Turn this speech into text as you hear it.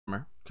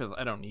because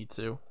I don't need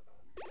to.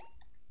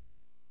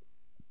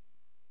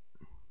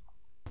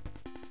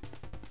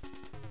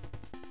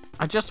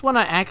 I just want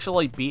to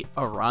actually beat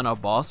a run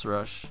of boss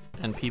rush,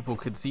 and people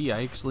could see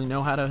I actually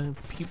know how to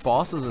beat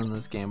bosses in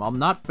this game. I'm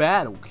not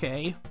bad,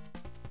 okay?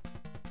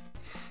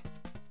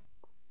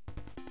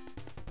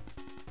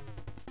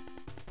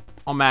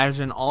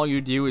 Imagine all you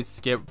do is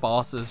skip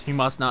bosses. You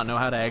must not know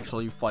how to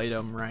actually fight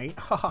them, right?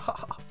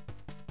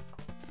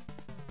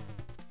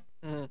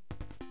 Were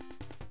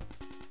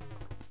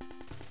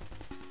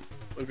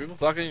people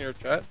talking in your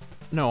chat?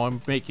 No,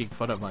 I'm making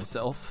fun of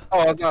myself.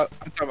 Oh, I thought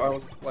I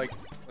was like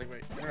my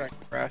internet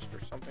crashed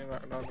or something.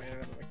 Not my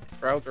internet, my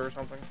browser or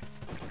something.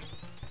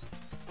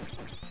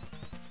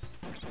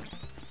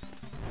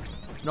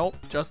 Nope,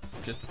 just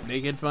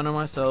making fun of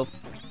myself.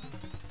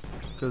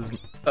 Because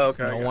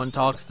no one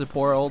talks to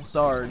poor old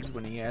Sarge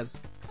when he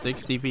has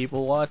 60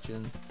 people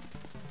watching.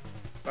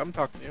 I'm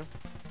talking to you.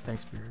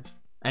 Thanks, Beers.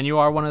 And you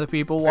are one of the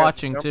people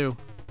watching, too.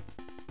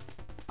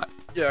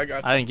 Yeah, I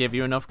got you. I didn't give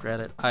you enough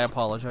credit. I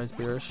apologize,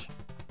 Beerish.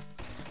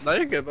 No,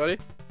 you're good, buddy.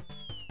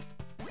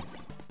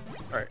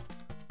 Alright.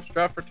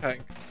 Strat for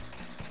tank.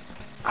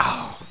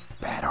 Oh,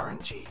 bad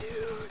RNG,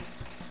 dude.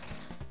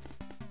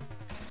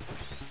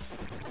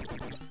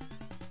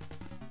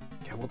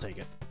 Okay, we'll take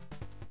it.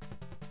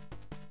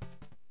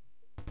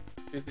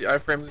 Use the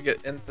iframes to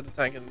get into the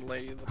tank and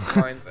lay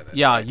the mines in it.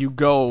 Yeah, you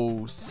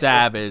go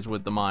savage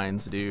with the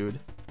mines, dude.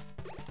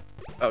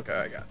 Okay,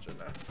 I got you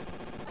now.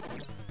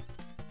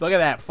 Look at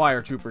that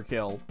fire trooper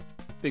kill.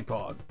 Big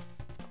pog.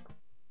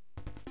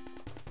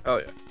 Oh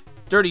yeah.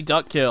 Dirty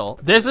duck kill.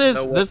 This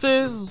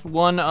is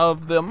one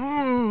of the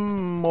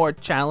more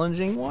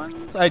challenging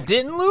ones. I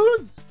didn't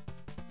lose.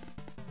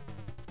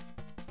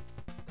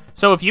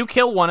 So if you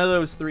kill one of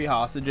those 3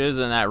 hostages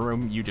in that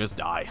room, you just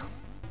die.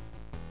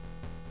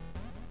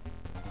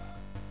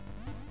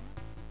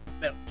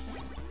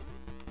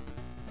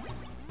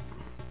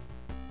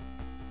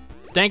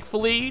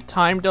 Thankfully,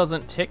 time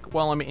doesn't tick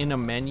while I'm in a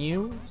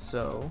menu,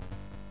 so...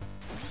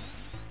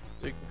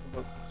 You can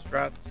come up with some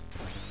strats,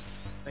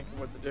 think of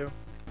what to do.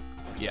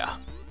 Yeah.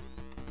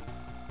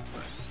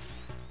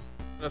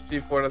 No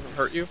C4 doesn't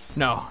hurt you?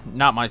 No,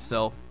 not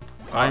myself.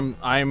 Oh.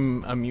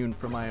 I'm immune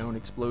from my own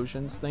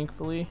explosions,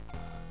 thankfully.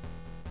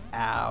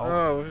 Ow.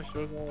 Oh, I wish it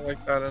was more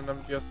like that in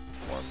MGS1.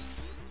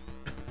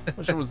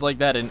 Wish it was like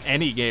that in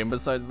any game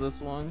besides this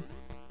one.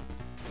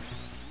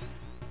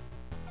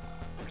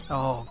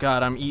 Oh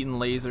god, I'm eating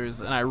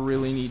lasers, and I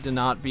really need to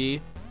not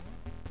be.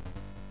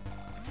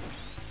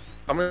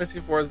 How many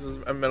C4s is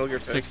a Metal Gear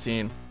 6?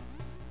 16.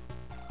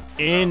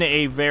 In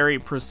a very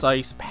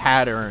precise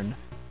pattern.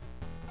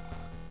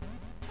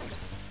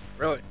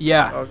 Really?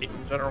 Yeah. Oh, in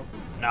general?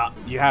 No,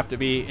 you have to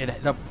be.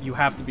 You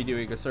have to be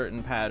doing a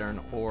certain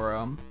pattern,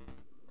 or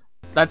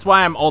That's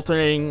why I'm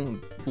alternating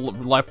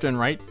left and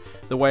right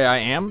the way I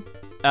am,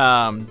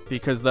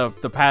 because the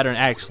pattern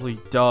actually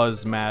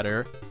does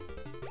matter.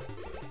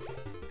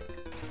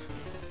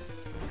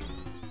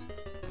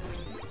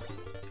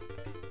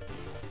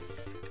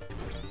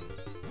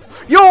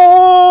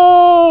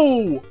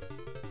 Yo!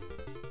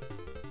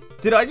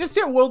 Did I just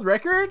hit world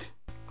record?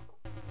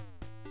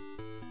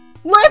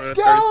 Let's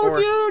go,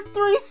 dude!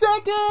 3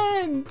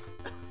 seconds!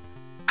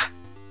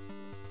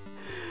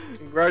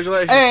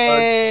 Congratulations,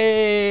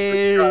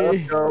 hey! bud.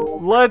 Let's go.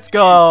 Let's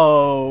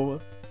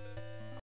go!